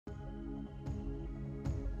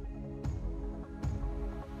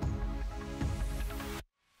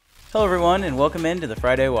Hello everyone and welcome into the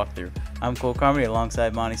Friday Walkthrough. I'm Cole Carmody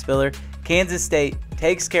alongside Monte Spiller. Kansas State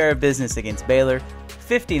takes care of business against Baylor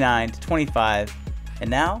 59-25. And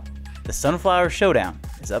now the Sunflower Showdown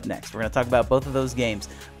is up next. We're going to talk about both of those games.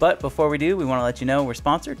 But before we do, we want to let you know we're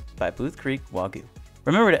sponsored by Booth Creek Wagyu.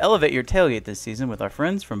 Remember to elevate your tailgate this season with our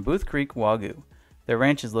friends from Booth Creek Wagyu. Their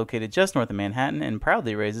ranch is located just north of Manhattan and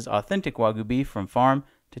proudly raises authentic Wagyu beef from farm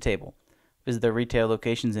to table. Visit their retail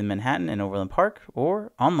locations in Manhattan and Overland Park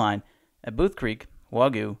or online at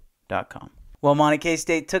boothcreekwagyu.com. Well, Monte,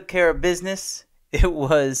 K-State took care of business. It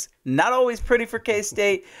was not always pretty for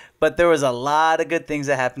K-State, but there was a lot of good things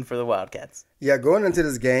that happened for the Wildcats. Yeah, going into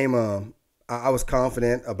this game, I was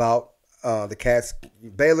confident about the Cats.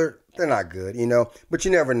 Baylor, they're not good, but you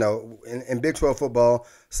never know. In Big 12 football,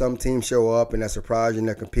 some teams show up and they surprise you and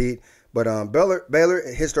they compete. But Baylor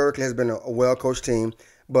historically has been a well-coached team,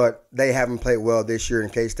 but they haven't played well this year in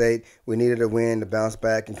K-State. We needed a win to bounce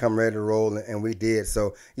back and come ready to roll, and we did.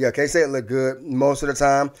 So, yeah, K-State looked good most of the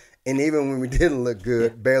time. And even when we didn't look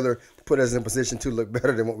good, Baylor put us in position to look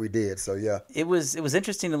better than what we did. So, yeah. It was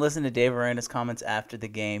interesting to listen to Dave Aranda's comments after the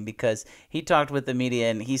game because he talked with the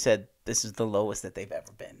media and he said this is the lowest that they've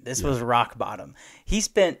ever been. This was rock bottom. He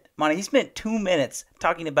spent 2 minutes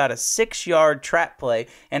talking about a 6-yard trap play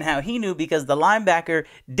and how he knew because the linebacker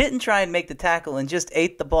didn't try and make the tackle and just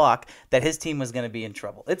ate the block that his team was going to be in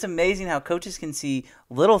trouble. It's amazing how coaches can see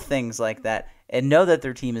little things like that and know that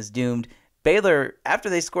their team is doomed. Baylor, after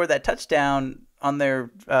they scored that touchdown on their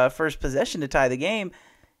first possession to tie the game,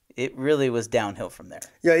 it really was downhill from there.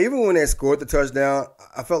 Yeah, even when they scored the touchdown,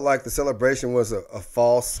 I felt like the celebration was a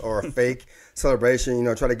false or a fake celebration,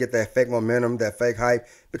 try to get that fake momentum, that fake hype,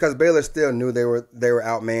 because Baylor still knew they were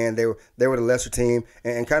outmanned. They were the lesser team.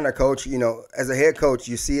 And kind of coach, as a head coach,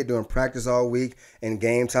 you see it during practice all week and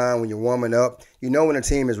game time when you're warming up. You know when a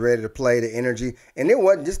team is ready to play, the energy. And it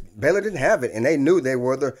wasn't just Baylor didn't have it, and they knew they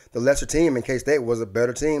were the lesser team, and K-State was a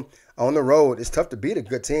better team. On the road, it's tough to beat a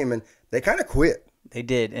good team, and they kind of quit. They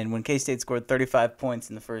did, and when K-State scored 35 points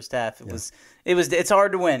in the first half, it's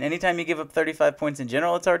hard to win. Anytime you give up 35 points in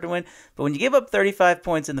general, it's hard to win. But when you give up 35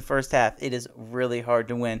 points in the first half, it is really hard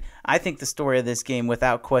to win. I think the story of this game,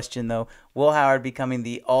 without question, though, Will Howard becoming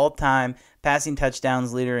the all-time passing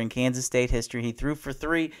touchdowns leader in Kansas State history. He threw for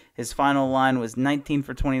 3. His final line was 19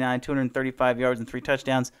 for 29, 235 yards and 3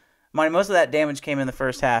 touchdowns. Monty, most of that damage came in the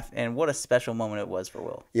first half, and what a special moment it was for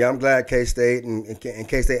Will. Yeah, I'm glad K-State and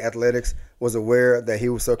K-State Athletics was aware that he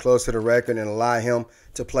was so close to the record and allowed him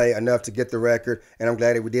to play enough to get the record. And I'm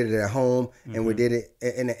glad that we did it at home and we did it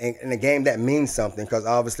in a game that means something because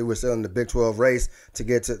obviously we're still in the Big 12 race to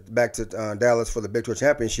get back to Dallas for the Big 12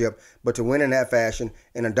 championship. But to win in that fashion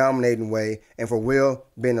in a dominating way, and for Will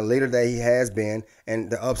being the leader that he has been, and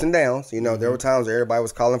the ups and downs, there were times where everybody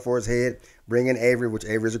was calling for his head, bringing Avery, which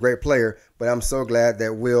Avery is a great player. But I'm so glad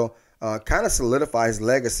that Will kind of solidified his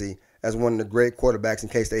legacy as one of the great quarterbacks in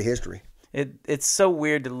K-State history. It's so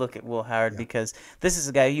weird to look at Will Howard because this is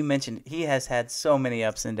a guy you mentioned. He has had so many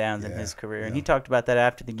ups and downs in his career, and he talked about that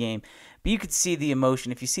after the game. But you could see the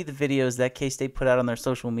emotion. If you see the videos that K-State put out on their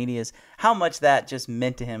social medias, how much that just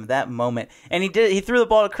meant to him, that moment. And he threw the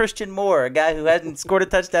ball to Christian Moore, a guy who hadn't scored a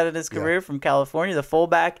touchdown in his career from California, the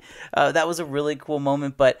fullback. That was a really cool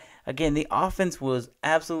moment. But again, the offense was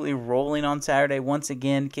absolutely rolling on Saturday. Once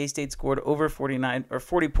again, K-State scored over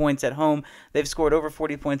 40 points at home. They've scored over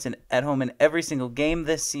 40 points at home in every single game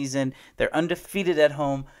this season. They're undefeated at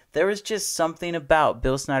home. There is just something about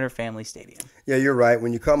Bill Snyder Family Stadium. Yeah, you're right.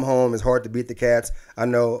 When you come home, it's hard to beat the Cats. I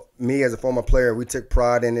know me as a former player, we took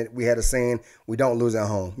pride in it. We had a saying, we don't lose at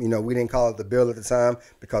home. We didn't call it the Bill at the time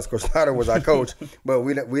because Coach Snyder was our coach, but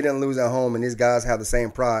we didn't lose at home, and these guys have the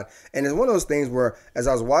same pride. And it's one of those things where, as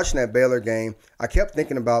I was watching that Baylor game, I kept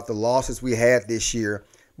thinking about the losses we had this year.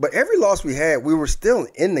 But every loss we had, we were still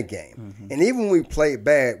in the game. And even when we played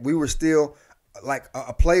bad, we were still like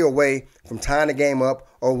a play away from tying the game up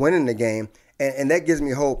or winning the game. And that gives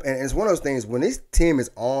me hope. And it's one of those things, when this team is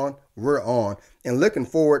on, we're on. And looking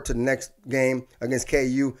forward to the next game against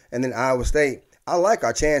KU and then Iowa State, I like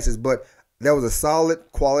our chances. But that was a solid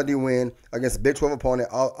quality win against a Big 12 opponent,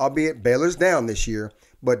 albeit Baylor's down this year.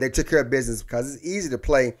 But they took care of business because it's easy to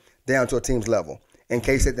play down to a team's level. And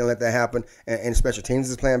K-State didn't let that happen. And special teams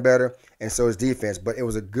is playing better, and so is defense. But it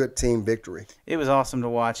was a good team victory. It was awesome to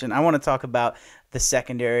watch. And I want to talk about the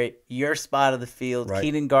secondary, your spot of the field, right.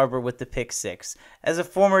 Keenan Garber with the pick 6. As a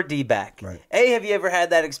former D-back, right. A, have you ever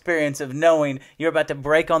had that experience of knowing you're about to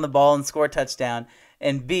break on the ball and score a touchdown?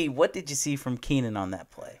 And B, what did you see from Keenan on that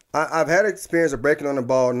play? I've had experience of breaking on the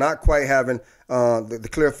ball, not quite having the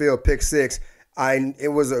clear field pick 6.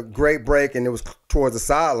 it was a great break, and it was towards the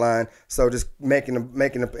sideline, so just making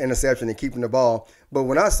the interception and keeping the ball. But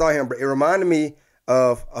when I saw him, it reminded me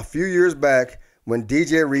of a few years back when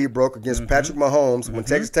DJ Reed broke against Patrick Mahomes when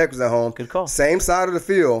Texas Tech was at home. Good call. Same side of the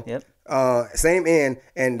field. Yep. Same end,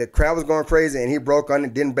 and the crowd was going crazy, and he broke on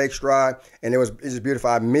it, didn't break stride, and it was just beautiful.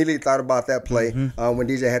 I immediately thought about that play when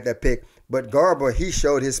DJ had that pick. But Garber, he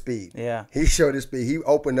showed his speed. Yeah. He showed his speed. He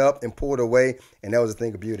opened up and pulled away, and that was a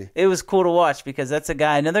thing of beauty. It was cool to watch because that's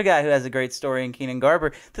another guy who has a great story in Keenan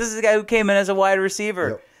Garber. This is a guy who came in as a wide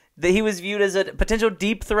receiver. Yep. He was viewed as a potential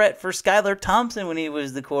deep threat for Skylar Thompson when he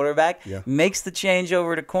was the quarterback. Yeah. Makes the change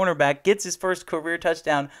over to cornerback, gets his first career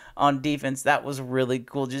touchdown on defense. That was really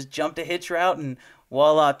cool. Just jumped a hitch route and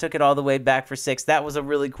voila, took it all the way back for 6. That was a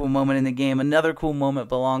really cool moment in the game. Another cool moment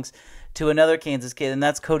belongs to another Kansas kid, and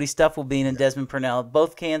that's Cody Stufflebean and Desmond Purnell.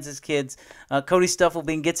 Both Kansas kids. Cody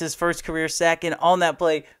Stufflebean gets his first career sack, and on that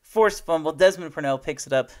play, forced fumble. Desmond Purnell picks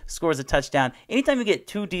it up, scores a touchdown. Anytime you get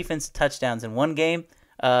 2 defensive touchdowns in one game,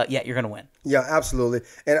 you're going to win. Yeah, absolutely.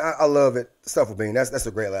 And I love it. Stufflebean. That's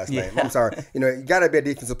a great last name. I'm sorry. You got to be a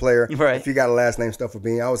defensive player if you got a last name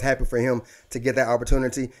Stufflebean. I was happy for him to get that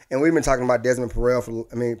opportunity. And we've been talking about Desmond Purnell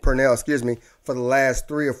for the last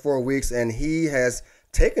 3 or 4 weeks, and he has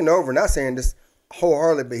taken over, not saying this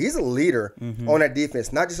wholeheartedly, but he's a leader on that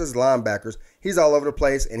defense, not just as linebackers. He's all over the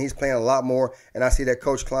place, and he's playing a lot more. And I see that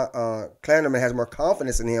Coach Klanderman has more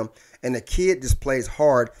confidence in him, and the kid just plays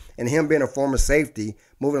hard. And him being a former safety,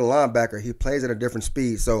 moving a linebacker, he plays at a different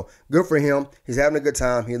speed. So good for him. He's having a good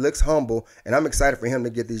time. He looks humble, and I'm excited for him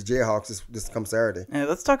to get these Jayhawks this come Saturday. Yeah,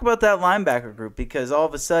 let's talk about that linebacker group because all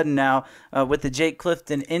of a sudden now with the Jake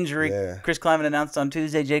Clifton injury, Chris Kleiman announced on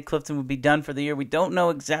Tuesday Jake Clifton would be done for the year. We don't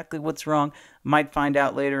know exactly what's wrong. Might find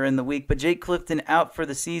out later in the week. But Jake Clifton out for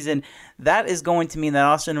the season. That is going to mean that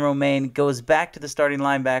Austin Romaine goes back to the starting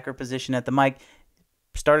linebacker position at the Mike.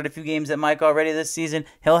 Started a few games at Mike already this season.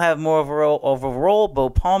 He'll have more of a role. Bo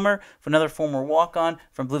Palmer, another former walk-on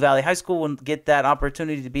from Blue Valley High School, will get that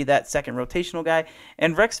opportunity to be that second rotational guy.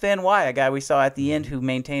 And Rex Van Wy, a guy we saw at the end who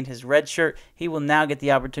maintained his red shirt, he will now get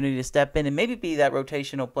the opportunity to step in and maybe be that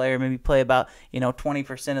rotational player, maybe play about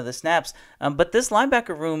 20% of the snaps. But this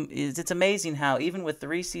linebacker room, it's amazing how even with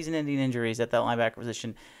 3 season-ending injuries at that linebacker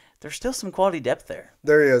position, there's still some quality depth there.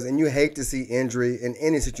 There is, and you hate to see injury in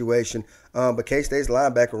any situation. But K-State's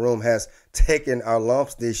linebacker room has taken our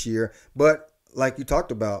lumps this year. But like you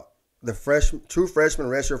talked about, the true freshmen,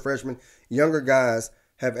 redshirt freshmen, younger guys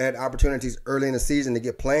have had opportunities early in the season to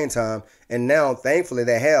get playing time. And now, thankfully,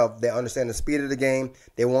 they understand the speed of the game.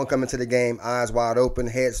 They won't come into the game eyes wide open,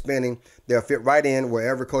 head spinning. They'll fit right in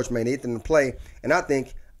wherever coach may need them to play. And I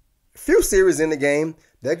think a few series in the game,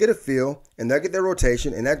 they'll get a feel, and they'll get their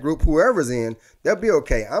rotation, and that group, whoever's in, they'll be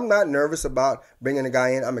okay. I'm not nervous about bringing a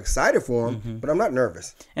guy in. I'm excited for him, but I'm not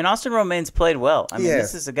nervous. And Austin Romaine's played well. I mean,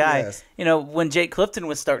 this is a guy, when Jake Clifton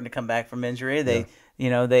was starting to come back from injury, they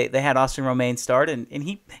had Austin Romaine start, and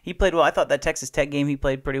he played well. I thought that Texas Tech game he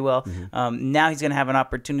played pretty well. Now he's going to have an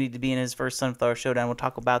opportunity to be in his first Sunflower Showdown. We'll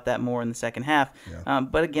talk about that more in the second half.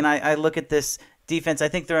 But again, I look at this defense. I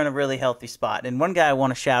think they're in a really healthy spot. And one guy I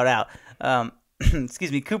want to shout out,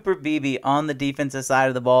 Cooper Beebe on the defensive side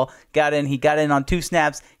of the ball. He got in on 2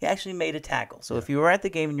 snaps. He actually made a tackle. So if you were at the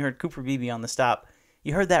game and you heard Cooper Beebe on the stop,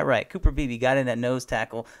 you heard that right. Cooper Beebe got in at nose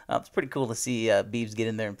tackle. It's pretty cool to see Beebs get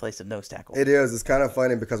in there in place of nose tackle. It is. It's kind of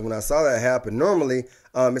funny because when I saw that happen, normally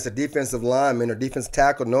it's a defensive lineman or defensive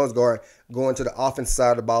tackle, nose guard, going to the offensive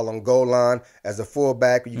side of the ball on goal line as a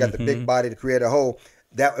fullback. You got the big body to create a hole.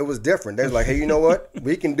 That it was different. They was like, hey, you know what?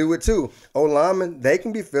 We can do it too. Linemen, they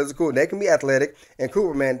can be physical, they can be athletic. And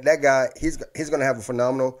Cooper, man, that guy, he's going to have a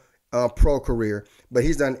phenomenal pro career. But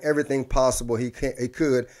he's done everything possible he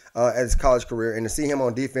could at his college career. And to see him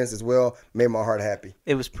on defense as well made my heart happy.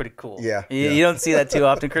 It was pretty cool. Yeah. You don't see that too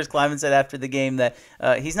often. Chris Kleiman said after the game that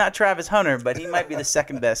he's not Travis Hunter, but he might be the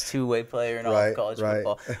second best two-way player in all of college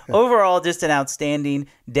football. Overall, just an outstanding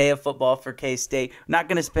day of football for K-State. Not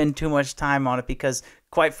going to spend too much time on it because,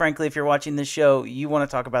 quite frankly, if you're watching this show, you want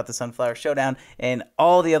to talk about the Sunflower Showdown and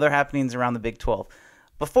all the other happenings around the Big 12.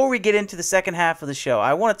 Before we get into the second half of the show,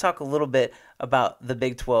 I want to talk a little bit about the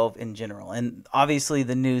Big 12 in general. And obviously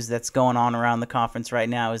the news that's going on around the conference right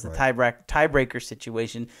now is the tiebreaker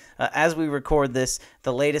situation. As we record this,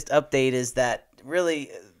 the latest update is that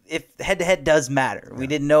really if head-to-head does matter. We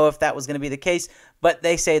didn't know if that was going to be the case, but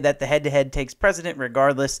they say that the head-to-head takes precedent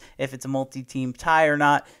regardless if it's a multi-team tie or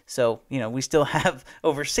not. So, we still have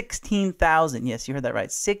over 16,000, yes, you heard that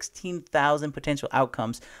right, 16,000 potential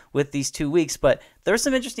outcomes with these 2 weeks. But there's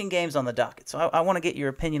some interesting games on the docket, so I want to get your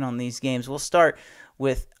opinion on these games. We'll start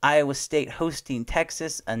with Iowa State hosting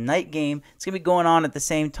Texas, a night game. It's going to be going on at the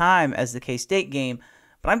same time as the K-State game.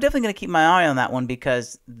 But I'm definitely going to keep my eye on that one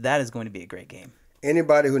because that is going to be a great game.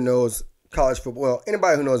 Anybody who knows college football, well,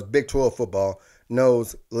 anybody who knows Big 12 football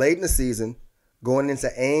knows late in the season, going into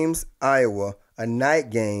Ames, Iowa, a night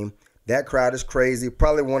game, that crowd is crazy.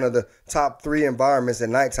 Probably one of the top 3 environments at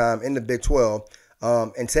nighttime in the Big 12.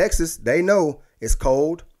 In Texas, they know it's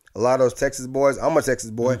cold. A lot of those Texas boys, I'm a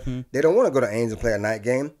Texas boy, they don't want to go to Ames and play a night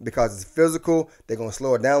game because it's physical. They're going to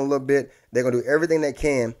slow it down a little bit. They're going to do everything they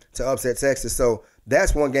can to upset Texas. So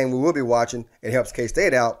that's one game we will be watching. It helps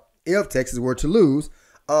K-State out if Texas were to lose.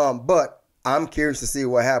 But I'm curious to see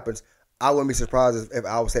what happens. I wouldn't be surprised if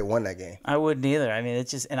Iowa State won that game. I wouldn't either. I mean,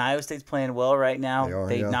 it's just, and Iowa State's playing well right now.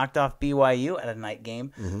 They knocked off BYU at a night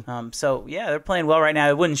game. So, yeah, they're playing well right now.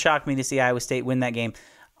 It wouldn't shock me to see Iowa State win that game.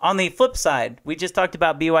 On the flip side, we just talked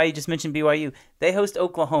about BYU, just mentioned BYU. They host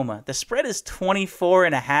Oklahoma. The spread is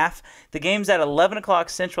 24.5. The game's at 11 o'clock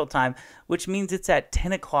Central Time, which means it's at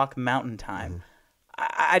 10 o'clock Mountain Time.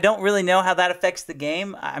 I don't really know how that affects the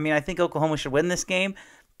game. I mean, I think Oklahoma should win this game.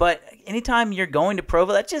 But anytime you're going to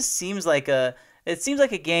Provo, that just seems like a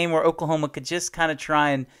game where Oklahoma could just kind of try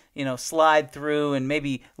and, slide through and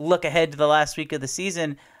maybe look ahead to the last week of the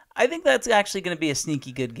season. I think that's actually going to be a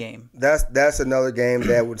sneaky good game. That's another game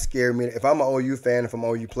that would scare me. If I'm an OU fan, if I'm an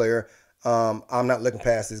OU player, I'm not looking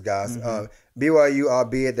past these guys. BYU,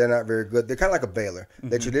 albeit they're not very good, they're kind of like a Baylor.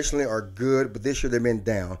 They traditionally are good, but this year they've been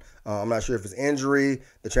down. I'm not sure if it's injury,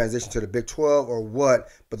 the transition to the Big 12, or what,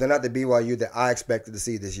 but they're not the BYU that I expected to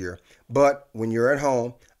see this year. But when you're at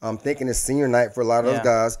home, I'm thinking it's senior night for a lot of those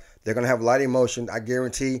guys. They're going to have a lot of emotion. I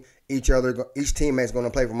guarantee each teammate's going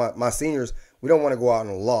to play for my seniors. We don't want to go out on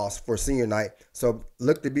a loss for senior night. So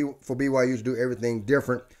look for BYU to do everything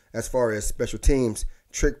different as far as special teams,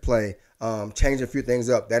 trick play, changing a few things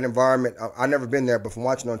up. That environment, I've never been there, but from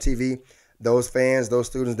watching on TV, those fans, those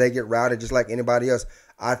students, they get routed just like anybody else.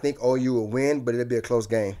 I think OU will win, but it'll be a close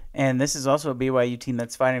game. And this is also a BYU team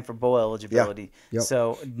that's fighting for bowl eligibility.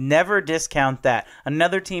 So never discount that.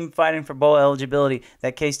 Another team fighting for bowl eligibility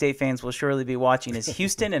that K-State fans will surely be watching is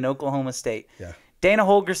Houston and Oklahoma State. Dana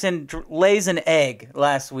Holgorsen lays an egg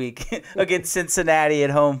last week against Cincinnati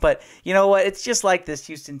at home. But you know what? It's just like this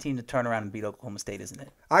Houston team to turn around and beat Oklahoma State, isn't it?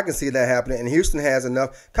 I can see that happening. And Houston has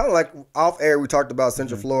enough. Kind of like off air, we talked about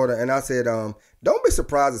Central Florida. And I said, don't be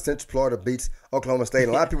surprised if Central Florida beats Oklahoma State.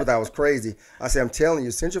 And a lot of people thought I was crazy. I said, I'm telling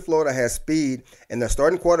you, Central Florida has speed. And their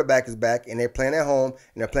starting quarterback is back. And they're playing at home.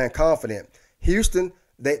 And they're playing confident. Houston,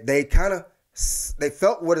 they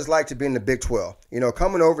felt what it's like to be in the Big 12.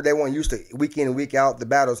 Coming over, they weren't used to week in and week out the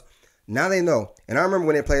battles. Now they know. And I remember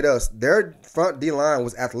when they played us, their front D-line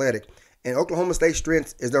was athletic. And Oklahoma State's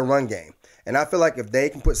strength is their run game. And I feel like if they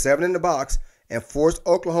can put 7 in the box and force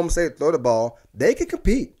Oklahoma State to throw the ball, they can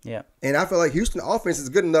compete. And I feel like Houston offense is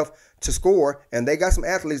good enough to score, and they got some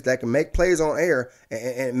athletes that can make plays on air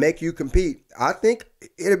and make you compete. I think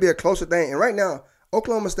it'll be a closer thing. And right now,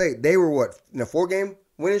 Oklahoma State, they were in a 4-game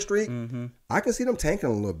winning streak. I can see them tanking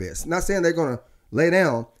a little bit. It's not saying they're going to lay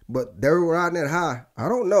down, but they were riding that high. I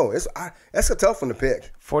don't know. That's a tough one to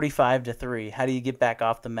pick. 45-3. How do you get back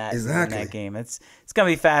off the mat in that game? It's going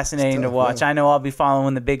to be fascinating to watch. I know I'll be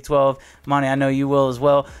following the Big 12. Monty, I know you will as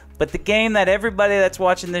well. But the game that everybody that's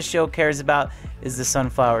watching this show cares about is the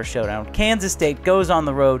Sunflower Showdown. Kansas State goes on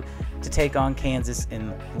the road to take on Kansas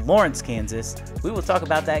in Lawrence, Kansas. We will talk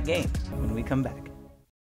about that game when we come back.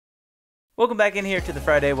 Welcome back in here to the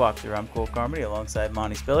Friday Walkthrough. I'm Cole Carmody alongside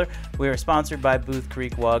Monte Spiller. We are sponsored by Booth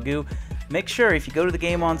Creek Wagyu. Make sure if you go to the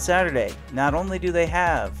game on Saturday, not only do they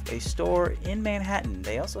have a store in Manhattan,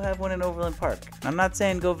 they also have one in Overland Park. I'm not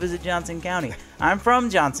saying go visit Johnson County. I'm from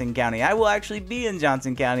Johnson County. I will actually be in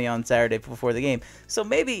Johnson County on Saturday before the game. So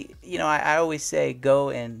maybe, I always say go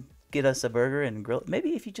and get us a burger and grill.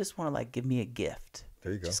 Maybe if you just want to give me a gift.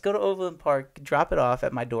 There you go. Just go to Overland Park, drop it off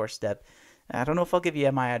at my doorstep. I don't know if I'll give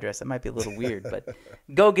you my address. That might be a little weird, but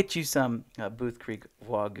go get you some Booth Creek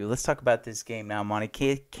Wagyu. Let's talk about this game now, Monty.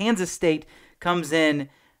 Kansas State comes in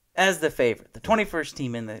as the favorite, the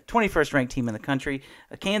 21st ranked team in the country.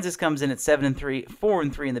 Kansas comes in at 7-3,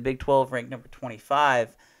 4-3 in the Big 12, ranked number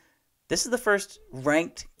 25. This is the first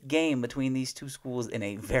ranked game between these two schools in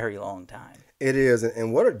a very long time. It is,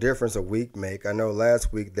 and what a difference a week make. I know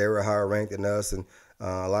last week they were higher ranked than us, and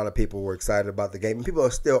a lot of people were excited about the game. And people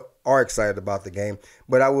still are excited about the game.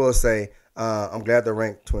 But I will say I'm glad they're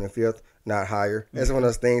ranked 25th, not higher. It's one of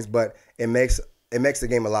those things, but it makes the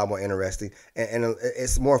game a lot more interesting. And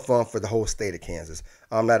it's more fun for the whole state of Kansas.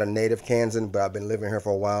 I'm not a native Kansan, but I've been living here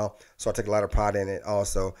for a while, so I take a lot of pride in it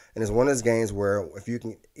also. And it's one of those games where if you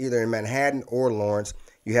can, either in Manhattan or Lawrence,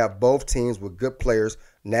 You have both teams with good players,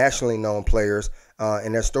 nationally known players,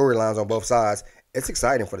 and their storylines on both sides. It's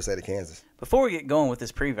exciting for the state of Kansas. Before we get going with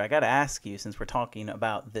this preview, I got to ask you, since we're talking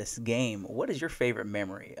about this game, what is your favorite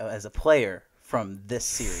memory as a player from this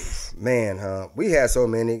series? Man, we had so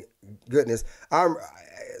many. Goodness.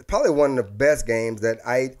 Probably one of the best games that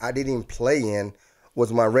I didn't even play in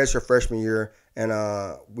was my redshirt freshman year, and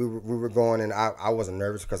we were going, and I wasn't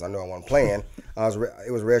nervous because I knew I wasn't playing.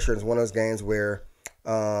 It was redshirt. It was one of those games where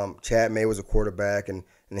Chad May was a quarterback, and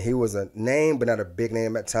he was a name, but not a big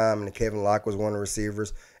name at the time. And Kevin Locke was one of the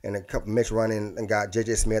receivers, and a couple Mitch running and got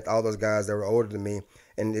J.J. Smith, all those guys that were older than me,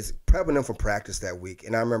 and it's prepping them for practice that week.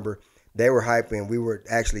 And I remember they were hyping. We were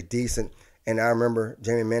actually decent, and I remember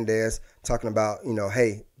Jamie Mendez talking about,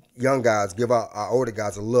 hey, young guys, give our older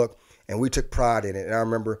guys a look, and we took pride in it. And I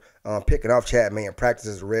remember picking off Chad May in practice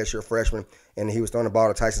as a redshirt freshman, and he was throwing the ball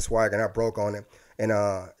to Tyson Swigert, and I broke on it. And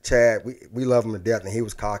Chad, we love him to death, and he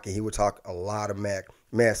was cocky. He would talk a lot of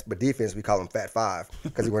mess, but defense, we call him Fat Five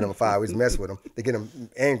because he went number 5. We just mess with him to get him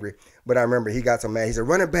angry. But I remember he got so mad. He said,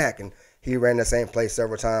 run it back, and he ran the same play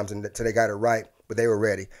several times until they got it right, but they were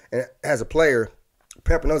ready. And as a player,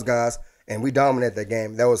 prepping those guys, and we dominated that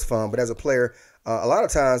game. That was fun. But as a player, a lot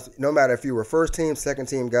of times, no matter if you were first team, second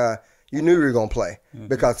team guy, you knew you were going to play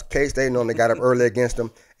because K-State normally got up early against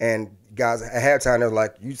them, and guys at halftime, they were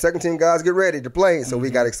like, you second team guys, get ready to play. So we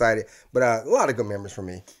got excited. But a lot of good memories for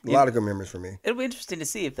me. It'll be interesting to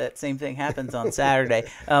see if that same thing happens on Saturday.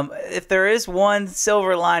 If there is one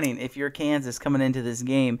silver lining, if you're Kansas coming into this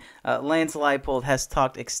game, Lance Leipold has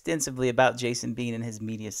talked extensively about Jason Bean in his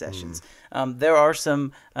media sessions. There are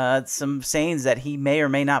some sayings that he may or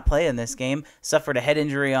may not play in this game. Suffered a head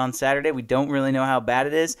injury on Saturday. We don't really know how bad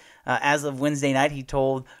it is. As of Wednesday night, he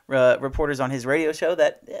told reporters on his radio show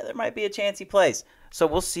that there might be a chance he plays. So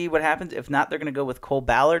we'll see what happens. If not, they're going to go with Cole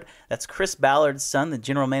Ballard. That's Chris Ballard's son, the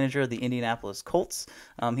general manager of the Indianapolis Colts.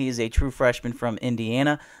 He is a true freshman from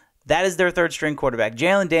Indiana. That is their third-string quarterback.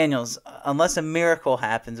 Jalen Daniels, unless a miracle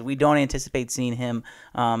happens, we don't anticipate seeing him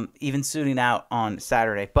even suiting out on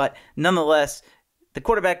Saturday. But nonetheless, the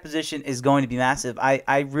quarterback position is going to be massive.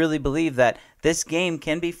 I really believe that this game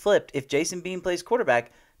can be flipped. If Jason Bean plays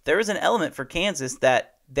quarterback, there is an element for Kansas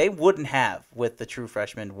that they wouldn't have with the true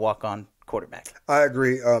freshman walk-on quarterback. I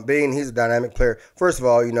agree. Bean, he's a dynamic player. First of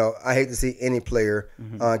all, I hate to see any player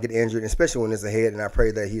get injured, especially when it's ahead, and I pray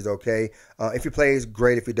that he's okay. If he plays,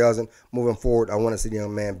 great. If he doesn't, moving forward, I want to see the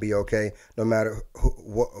young man be okay, no matter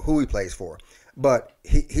who he plays for. But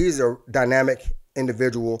he's a dynamic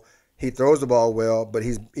individual. He throws the ball well, but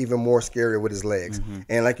he's even more scary with his legs.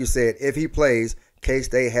 And like you said, if he plays,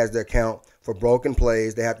 K-State has to account for broken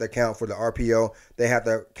plays. They have to account for the RPO. They have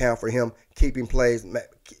to account for him keeping plays,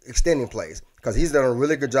 extending plays, because he's done a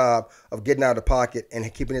really good job of getting out of the pocket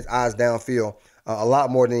and keeping his eyes downfield a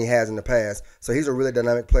lot more than he has in the past. So he's a really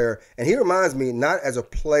dynamic player. And he reminds me, not as a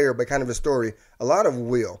player, but kind of a story, a lot of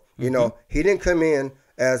Will. He didn't come in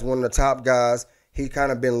as one of the top guys. He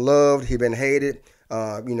kind of been loved. He been hated.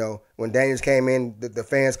 When Daniels came in, the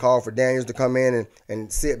fans called for Daniels to come in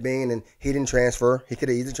and sit Bean, and he didn't transfer. He could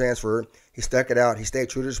have easily transferred. He stuck it out. He stayed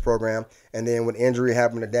true to his program. And then when injury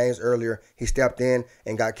happened to Daniels earlier, he stepped in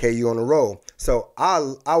and got KU on the roll. So I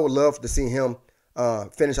would love to see him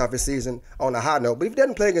finish off his season on a high note. But if he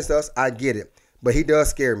doesn't play against us, I get it. But he does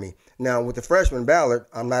scare me. Now, with the freshman Ballard,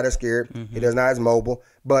 I'm not as scared. He does not as mobile.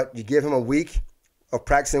 But you give him a week of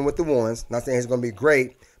practicing with the ones. Not saying he's going to be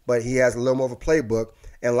great, but he has a little more of a playbook.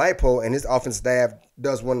 And Leipold and his offensive staff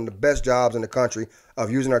does one of the best jobs in the country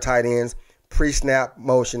of using our tight ends, pre-snap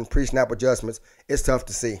motion, pre-snap adjustments. It's tough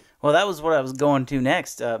to see. Well, that was what I was going to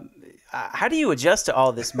next. How do you adjust to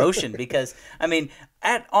all this motion? Because, when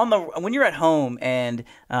you're at home and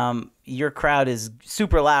your crowd is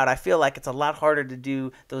super loud, I feel like it's a lot harder to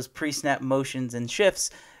do those pre-snap motions and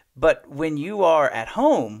shifts. But when you are at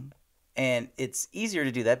home, and it's easier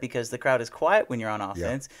to do that because the crowd is quiet when you're on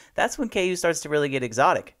offense, that's when KU starts to really get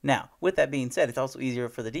exotic. Now, with that being said, it's also easier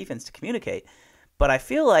for the defense to communicate. But I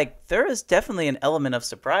feel like there is definitely an element of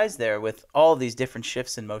surprise there with all these different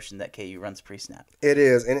shifts in motion that KU runs pre-snap. It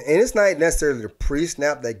is. And it's not necessarily the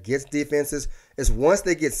pre-snap that gets defenses. It's once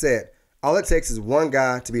they get set, all it takes is one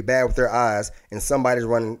guy to be bad with their eyes and somebody's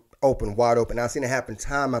running open, wide open. I've seen it happen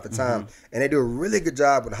time after time. And they do a really good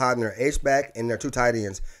job with hiding their H-back and their two tight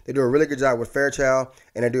ends. They do a really good job with Fairchild,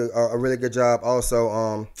 and they do a really good job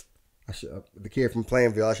also the kid from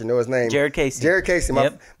Plainville, I should know his name. Jared Casey.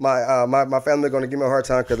 My family are going to give me a hard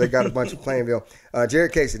time because they got a bunch of Plainville.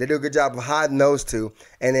 Jared Casey, they do a good job of hiding those two.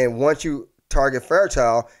 And then once you target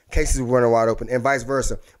Fairchild, Casey's running wide open, and vice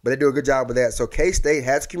versa. But they do a good job with that. So K-State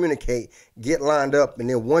has to communicate, get lined up, and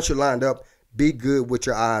then once you're lined up, be good with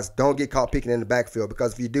your eyes. Don't get caught peeking in the backfield,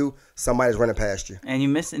 because if you do, somebody's running past you. And you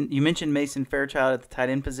mentioned Mason Fairchild at the tight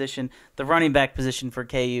end position. The running back position for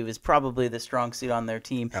KU is probably the strong suit on their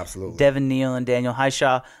team. Absolutely. Devin Neal and Daniel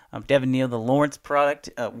Highshaw. Devin Neal, the Lawrence product,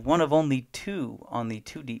 one of only two on the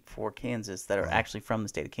 2 deep for Kansas that are actually from the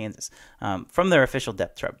state of Kansas. From their official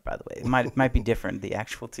depth chart, by the way. It might be different, the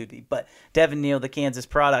actual 2 deep. But Devin Neal, the Kansas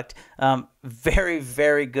product, very,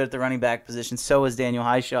 very good at the running back position. So is Daniel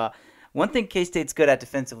Highshaw. One thing K-State's good at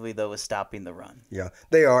defensively, though, is stopping the run. Yeah,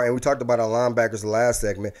 they are. And we talked about our linebackers the last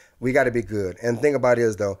segment. We got to be good. And the thing about it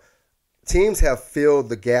is, though, teams have filled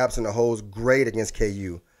the gaps and the holes great against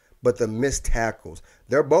KU, but the missed tackles.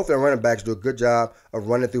 Both their running backs do a good job of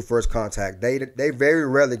running through first contact. They very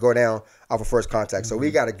rarely go down off of first contact. So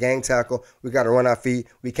we got to gang tackle. We got to run our feet.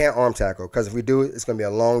 We can't arm tackle, because if we do, it's going to be a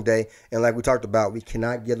long day. And like we talked about, we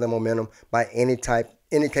cannot get the momentum by any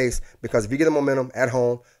case, because if you get the momentum at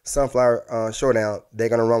home, Sunflower Showdown, they're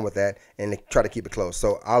going to run with that and they try to keep it close.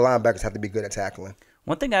 So our linebackers have to be good at tackling.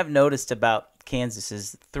 One thing I've noticed about Kansas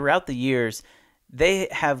is throughout the years, they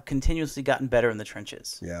have continuously gotten better in the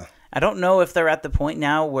trenches. Yeah. I don't know if they're at the point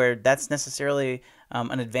now where that's necessarily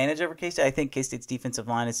an advantage over K-State. I think K-State's defensive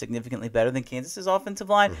line is significantly better than Kansas's offensive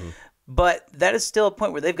line. Mm-hmm. But that is still a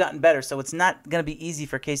point where they've gotten better, so it's not going to be easy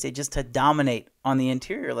for K-State just to dominate on the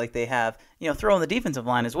interior like they have, throw in the defensive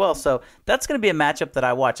line as well. So that's going to be a matchup that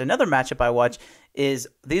I watch. Another matchup I watch is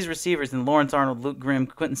these receivers in Lawrence Arnold, Luke Grimm,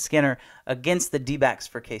 Quentin Skinner against the D-backs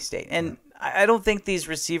for K-State. And I don't think these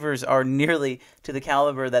receivers are nearly to the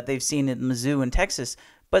caliber that they've seen at Mizzou and Texas,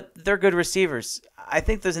 but they're good receivers. I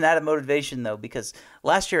think there's an added motivation, though, because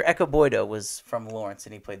last year Echo Boydo was from Lawrence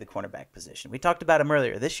and he played the cornerback position. We talked about him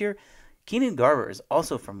earlier. This year, Keenan Garber is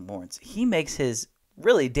also from Lawrence. He makes his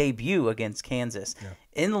really debut against Kansas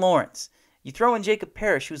in Lawrence. You throw in Jacob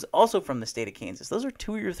Parrish, who's also from the state of Kansas. Those are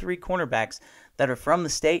 2 or 3 cornerbacks that are from the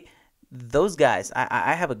state. Those guys,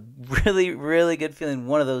 I have a really, really good feeling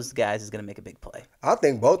one of those guys is going to make a big play. I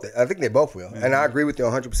think they both will. Mm-hmm. And I agree with you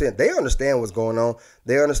 100%. They understand what's going on.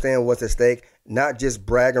 They understand what's at stake, not just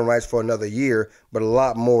bragging rights for another year, but a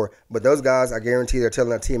lot more. But those guys, I guarantee they're telling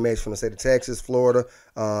their teammates from the state of Texas, Florida,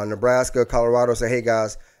 Nebraska, Colorado, say, hey,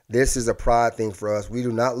 guys, this is a pride thing for us. We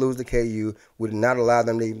do not lose to KU. We do not allow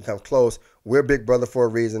them to even come close. We're big brother for a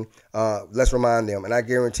reason. Let's remind them. And I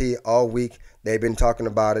guarantee all week they've been talking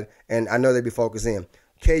about it, and I know they'll be focused in.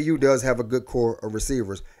 KU does have a good core of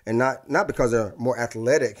receivers, and not because they're more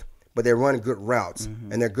athletic, but they run good routes,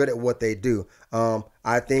 and they're good at what they do.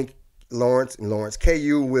 I think Lawrence,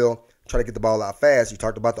 KU will try to get the ball out fast. You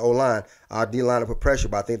talked about the O-line. Our D-line will put pressure,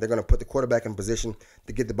 but I think they're going to put the quarterback in position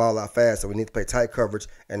to get the ball out fast. So we need to play tight coverage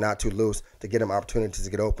and not too loose to get them opportunities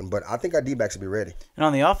to get open. But I think our D-backs will be ready. And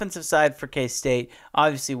on the offensive side for K-State,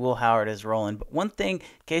 obviously Will Howard is rolling. But one thing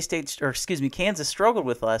Kansas struggled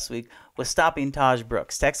with last week was stopping Taj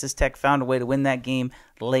Brooks. Texas Tech found a way to win that game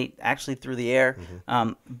late, actually through the air.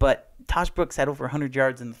 But Taj Brooks had over 100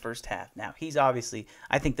 yards in the first half. Now, he's obviously,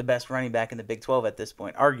 I think, the best running back in the Big 12 at this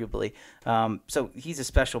point, arguably. So he's a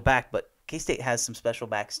special back, but K-State has some special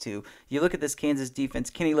backs too. You look at this Kansas defense,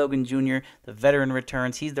 Kenny Logan Jr., the veteran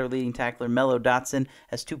returns. He's their leading tackler. Mello Dotson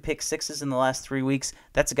has 2 pick sixes in the last 3 weeks.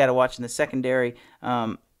 That's a guy to watch in the secondary.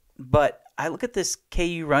 But I look at this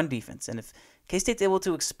KU run defense, and if K-State's able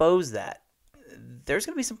to expose that, there's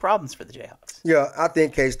going to be some problems for the Jayhawks. Yeah, I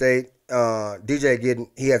think K-State, DJ Gidden,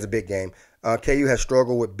 he has a big game. KU has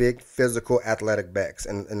struggled with big, physical, athletic backs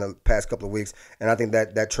in the past couple of weeks, and I think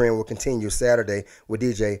that trend will continue Saturday with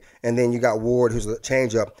DJ. And then you got Ward, who's a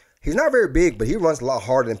change-up. He's not very big, but he runs a lot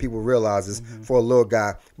harder than people realizes for a little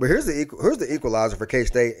guy. But here's the equalizer for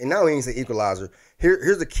K-State, and now he ain't the equalizer.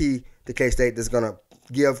 Here's the key to K-State that's going to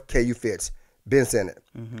give KU fits. Ben Sinnott.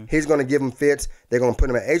 He's going to give him fits. They're going to put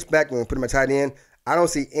him at H-back. They're going to put him at tight end. I don't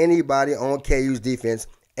see anybody on KU's defense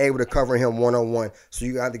able to cover him one-on-one. So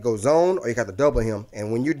you got to go zone or you got to double him.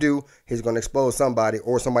 And when you do, he's going to expose somebody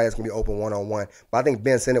or somebody that's going to be open one-on-one. But I think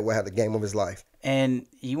Ben Sinnott will have the game of his life. And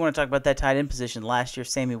you want to talk about that tight end position. Last year,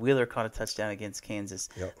 Sammy Wheeler caught a touchdown against Kansas.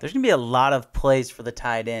 Yep. There's going to be a lot of plays for the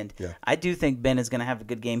tight end. Yeah. I do think Ben is going to have a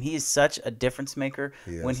good game. He is such a difference maker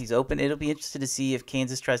when he's open. It'll be interesting to see if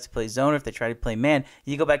Kansas tries to play zone or if they try to play man.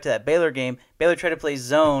 You go back to that Baylor game. Baylor tried to play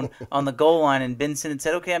zone on the goal line, and Ben Sinnott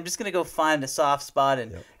said, okay, I'm just going to go find a soft spot,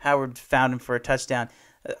 and Howard found him for a touchdown.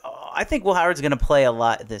 I think Will Howard's going to play a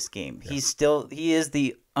lot this game. Yeah. He is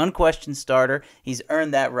the unquestioned starter. He's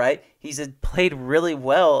earned that right. He's played really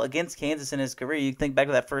well against Kansas in his career. You think back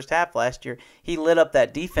to that first half last year. He lit up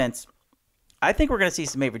that defense. I think we're going to see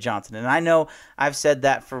some Avery Johnson. And I know I've said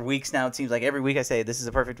that for weeks now. It seems like every week I say this is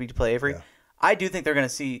a perfect week to play Avery. Yeah. I do think they're going to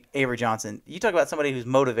see Avery Johnson. You talk about somebody who's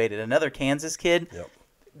motivated, another Kansas kid. Yep.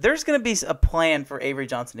 There's going to be a plan for Avery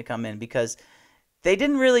Johnson to come in because they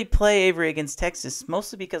didn't really play Avery against Texas,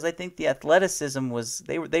 mostly because I think the athleticism was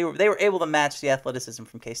they were able to match the athleticism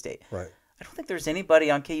from K-State. Right. I don't think there's anybody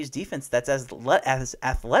on KU's defense that's as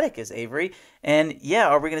athletic as Avery. And, yeah,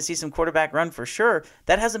 are we going to see some quarterback run for sure?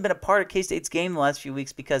 That hasn't been a part of K-State's game the last few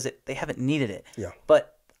weeks because they haven't needed it. Yeah.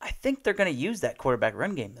 But I think they're going to use that quarterback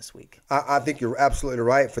run game this week. I think you're absolutely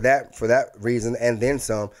right for that reason, and then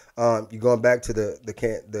some. You're going back to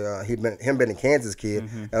him being a Kansas kid.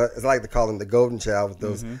 It's like to call him the golden child with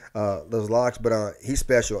those locks, but he's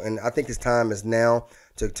special, and I think his time is now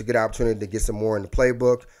to get an opportunity to get some more in the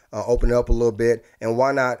playbook, open it up a little bit, and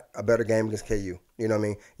why not a better game against KU? You know what I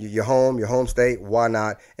mean? Your home state, why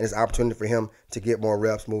not? And it's an opportunity for him to get more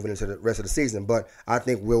reps moving into the rest of the season. But I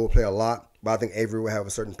think Will play a lot. But I think Avery will have a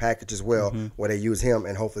certain package as well where they use him,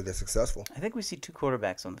 and hopefully they're successful. I think we see two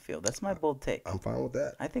quarterbacks on the field. That's my bold take. I'm fine with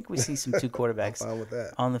that. I think we see some two quarterbacks I'm fine with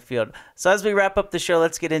that. on the field. So as we wrap up the show,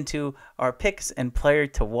 let's get into our picks and player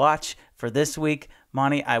to watch for this week.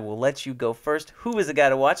 Monty, I will let you go first. Who is the guy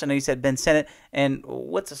to watch? I know you said Ben Sennett. And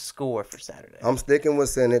what's a score for Saturday? I'm sticking with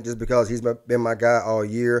Sennett just because he's been my guy all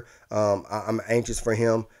year. I'm anxious for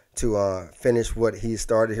him to finish what he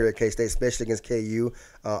started here at K-State, especially against KU.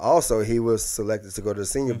 Also, he was selected to go to the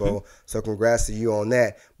Senior Bowl, so congrats to you on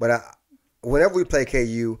that. But whenever we play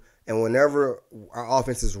KU and whenever our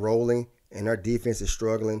offense is rolling and our defense is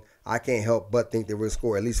struggling, I can't help but think that we're going to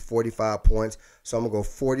score at least 45 points. So I'm going to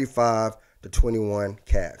go 45-21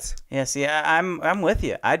 Cats. Yeah, see, I'm with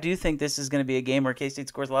you. I do think this is going to be a game where K-State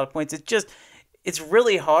scores a lot of points. It's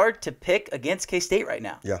really hard to pick against K-State right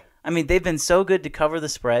now. Yeah. I mean, they've been so good to cover the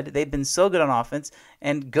spread. They've been so good on offense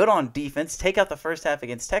and good on defense. Take out the first half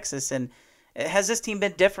against Texas. And has this team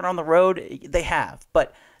been different on the road? They have.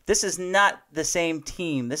 But this is not the same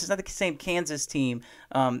team. This is not the same Kansas team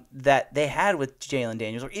that they had with Jalen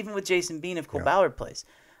Daniels or even with Jason Bean if Cole Ballard plays.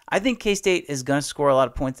 I think K-State is going to score a lot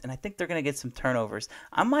of points, and I think they're going to get some turnovers.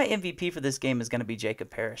 My MVP for this game is going to be Jacob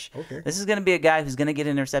Parrish. Okay. This is going to be a guy who's going to get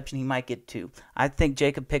an interception. He might get two. I think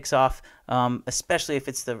Jacob picks off, especially if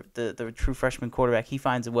it's the true freshman quarterback. He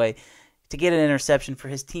finds a way to get an interception for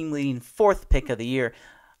his team-leading fourth pick of the year.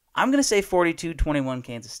 I'm going to say 42-21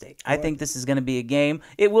 Kansas State. I think this is going to be a game.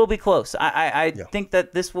 It will be close. I think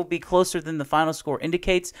that this will be closer than the final score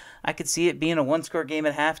indicates. I could see it being a one-score game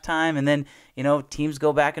at halftime, and then teams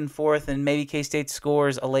go back and forth, and maybe K-State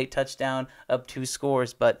scores a late touchdown up 2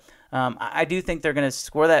 scores. But I do think they're going to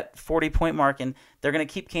score that 40-point mark, and they're going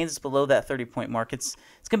to keep Kansas below that 30-point mark. It's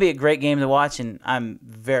going to be a great game to watch, and I'm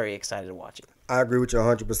very excited to watch it. I agree with you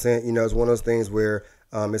 100%. It's one of those things where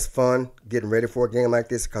it's fun getting ready for a game like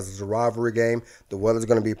this because it's a rivalry game. The weather's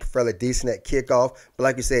going to be fairly decent at kickoff. But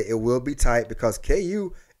like you said, it will be tight because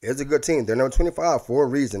KU is a good team. They're number 25 for a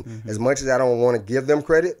reason. As much as I don't want to give them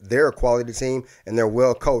credit, they're a quality team and they're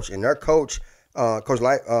well coached. And their coach, Coach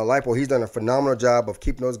Lipo, he's done a phenomenal job of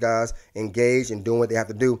keeping those guys engaged and doing what they have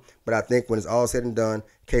to do. But I think when it's all said and done,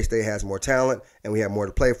 K-State has more talent and we have more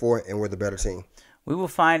to play for and we're the better team. We will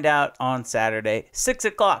find out on Saturday, 6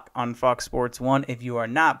 o'clock on Fox Sports 1. If you are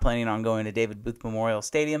not planning on going to David Booth Memorial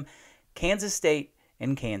Stadium, Kansas State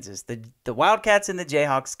and Kansas. The Wildcats and the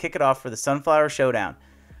Jayhawks kick it off for the Sunflower Showdown.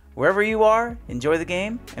 Wherever you are, enjoy the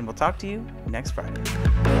game, and we'll talk to you next Friday.